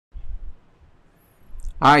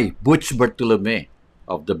Hi, Butch Bartolome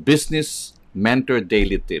of the Business Mentor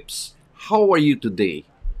Daily Tips. How are you today?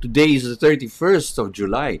 Today is the 31st of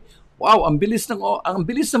July. Wow, ang bilis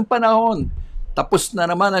ng panahon. Tapos na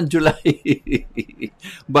naman ang July.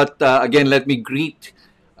 But again, let me greet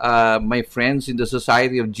my friends in the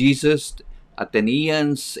Society of Jesus,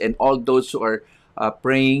 Athenians, and all those who are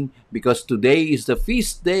praying because today is the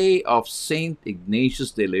feast day of Saint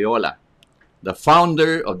Ignatius de Loyola, the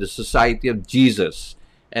founder of the Society of Jesus.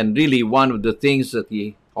 And really, one of the things that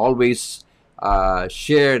he always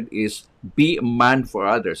shared is be a man for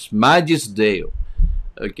others. Magis Deo.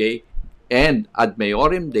 Okay? And Ad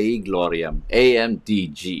Maiorem Dei Gloriam,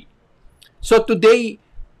 AMDG. So today,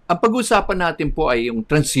 ang pag-usapan natin po ay yung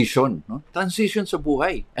transition. No? Transition sa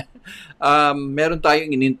buhay. Meron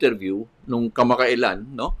tayong in-interview nung kamakailan,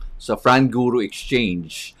 no? Sa Fran Guru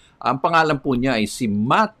Exchange. Ang pangalan po niya ay si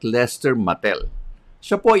Matt Lester Mattel.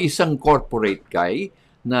 Siya po ay isang corporate guy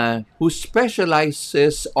na who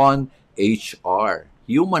specializes on HR,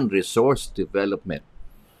 Human Resource Development.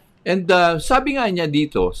 And sabi nga niya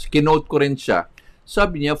dito, kinote ko rin siya,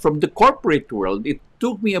 sabi niya, from the corporate world, it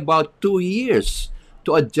took me about 2 years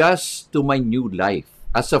to adjust to my new life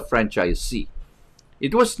as a franchisee.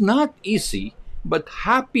 It was not easy, but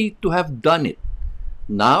happy to have done it.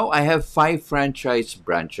 Now I have 5 franchise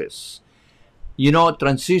branches. You know,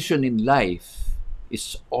 transition in life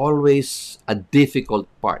is always a difficult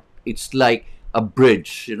part. It's like a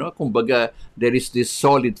bridge, you know, kumbaga there is this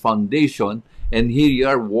solid foundation and here you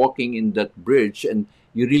are walking in that bridge and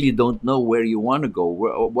you really don't know where you want to go,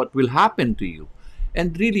 what will happen to you.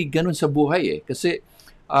 And really, ganun sa buhay eh. Kasi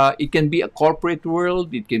it can be a corporate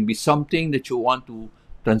world, it can be something that you want to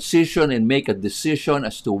transition and make a decision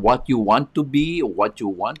as to what you want to be or what you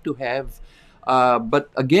want to have. But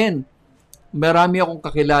again, marami akong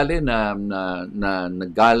kakilala na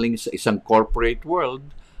nagaling sa isang corporate world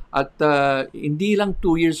at hindi lang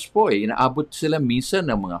 2 years po eh. Inaabot sila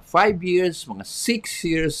minsan ng mga 5 years, mga 6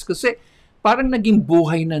 years kasi parang naging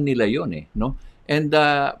buhay na nila yon eh. No? And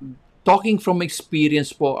talking from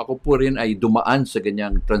experience po, ako po rin ay dumaan sa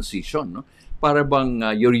ganyang transition. No? Para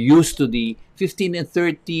bang you're used to the 15 and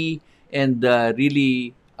 30 and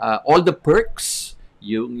really all the perks.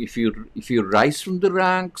 If you rise from the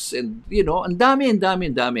ranks and you know, ang dami.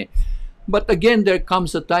 But again, there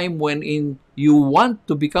comes a time when you want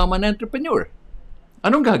to become an entrepreneur.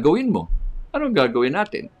 Anong gagawin mo? Anong gagawin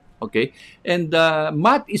natin? Okay? And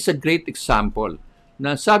Matt is a great example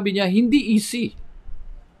na sabi niya, hindi easy.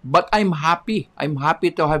 But I'm happy. I'm happy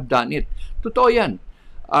to have done it. Totoo yan.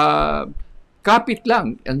 Kapit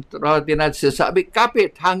lang. And natin sabi,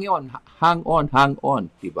 kapit, hang on.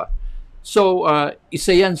 Diba? So,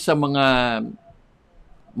 isa yan sa mga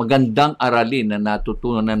magandang aralin na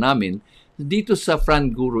natutunan na namin dito sa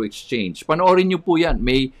Fran Guru Exchange. Panoorin nyo po yan.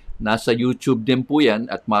 May nasa YouTube din po yan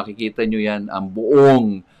at makikita nyo yan ang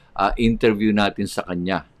buong interview natin sa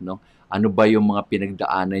kanya. No? Ano ba yung mga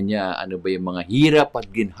pinagdaanan niya? Ano ba yung mga hirap at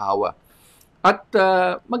ginhawa? At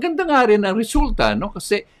maganda nga rin ang resulta, no?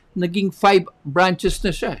 Kasi naging 5 branches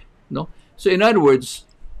na siya. No? So in other words,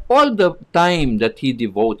 all the time that he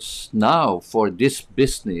devotes now for this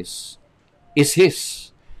business is his.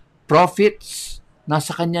 Profits,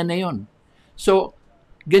 nasa kanya na yon. So,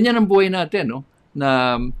 ganyan ang buhay natin, no?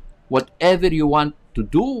 Na whatever you want to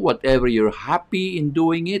do, whatever you're happy in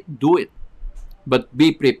doing it, do it. But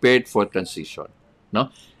be prepared for transition.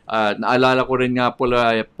 No? Naalala ko rin nga po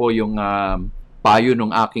yung payo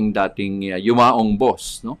ng aking dating yumaong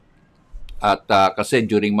boss, no? At kasi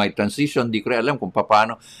during my transition, di ko rin alam kung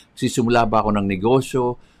paano sisimula ba ako ng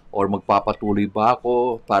negosyo or magpapatuloy ba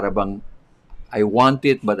ako para bang I want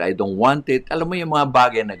it but I don't want it. Alam mo yung mga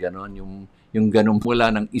bagay na gano'n, yung gano'n mula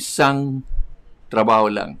ng isang trabaho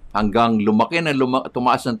lang hanggang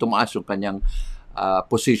tumaas yung kanyang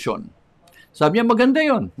position. Sabi niya, maganda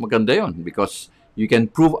yon because you can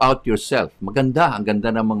prove out yourself. Ang ganda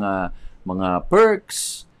ng mga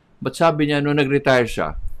perks. But sabi niya, nung nag-retire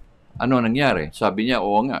siya, ano nangyari? Sabi niya,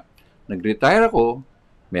 oo nga, nag-retire ako,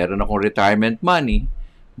 meron akong retirement money,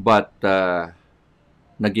 but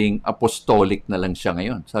naging apostolic na lang siya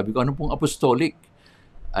ngayon. Sabi ko, ano pong apostolic?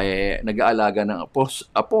 Ay nag-aalaga ng apos,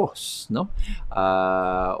 no?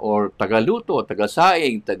 Or tagaluto,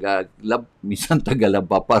 tagasaing, minsan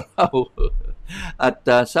tagalaba pa raw. At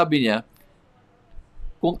sabi niya,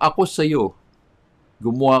 kung ako sa'yo,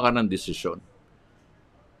 gumawa ka ng desisyon.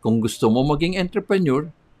 Kung gusto mo maging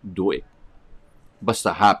entrepreneur, do it.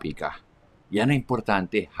 Basta happy ka. Yan ang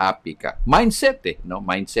importante, happy ka. Mindset no?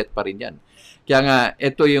 Mindset pa rin yan. Kaya nga,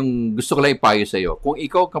 ito yung gusto ko lang ipayo sa iyo. Kung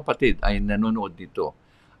ikaw, kapatid, ay nanonood dito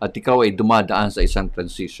at ikaw ay dumadaan sa isang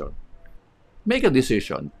transition, make a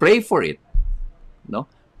decision. Pray for it. No?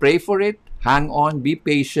 Pray for it. Hang on. Be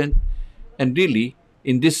patient. And really,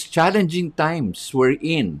 in these challenging times we're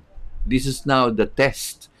in, this is now the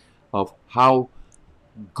test of how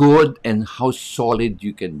good and how solid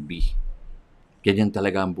you can be. Ganyan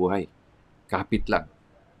talaga ang buhay. Kapit lang.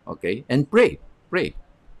 Okay? And pray. Pray.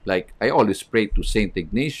 Like, I always pray to Saint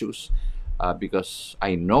Ignatius because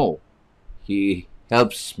I know he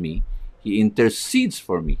helps me. He intercedes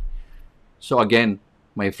for me. So again,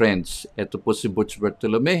 my friends, ito po si Butch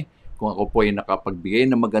Bartolome. Kung ako po ay nakapagbigay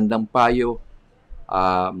ng magandang payo,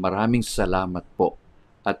 maraming salamat po.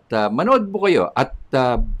 At manood po kayo. At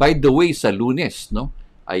by the way, sa Lunes, no?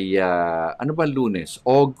 Ay, ano ba Lunes?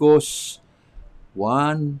 August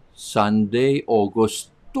 1, Sunday, August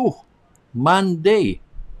 2, Monday,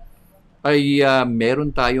 ay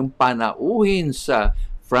meron tayong panauhin sa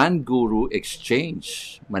Fran Guru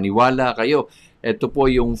Exchange. Maniwala kayo. Ito po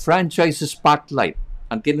yung Franchise Spotlight.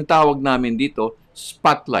 Ang tinatawag namin dito,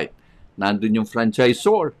 Spotlight. Nandun yung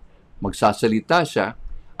franchisor, magsasalita siya,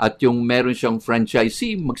 at yung meron siyang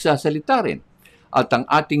franchisee, magsasalita rin. At ang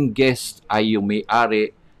ating guest ay yung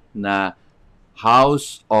may-ari na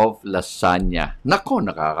House of Lasagna. Nako,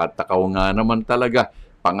 nakakatakaw nga naman talaga.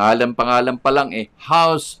 Pangalan pa lang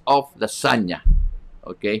House of Lasagna.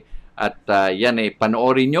 Okay? At yan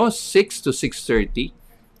panoorin nyo, 6 to 6:30.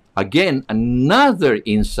 Again, another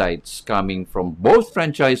insights coming from both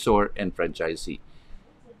franchisor and franchisee.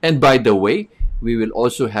 And by the way, we will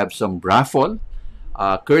also have some raffle,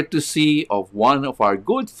 courtesy of one of our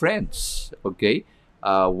good friends. Okay?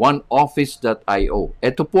 OneOffice.io.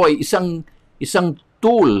 Ito po ay isang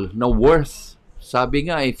tool na worth, sabi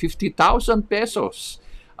nga 50,000 pesos.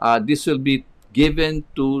 This will be given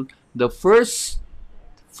to the first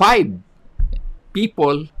 5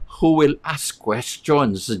 people who will ask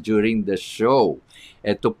questions during the show.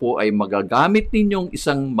 Ito po ay magagamit ninyong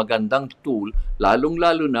isang magandang tool,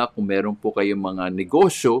 lalong-lalo na kung meron po kayong mga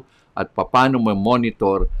negosyo at paano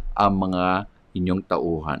ma-monitor ang mga inyong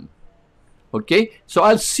tauhan. Okay? So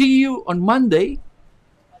I'll see you on Monday,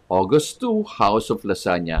 August 2, House of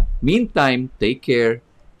Lasagna. Meantime, take care,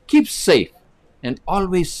 keep safe, and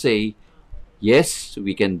always say, yes,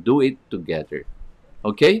 we can do it together.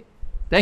 Okay?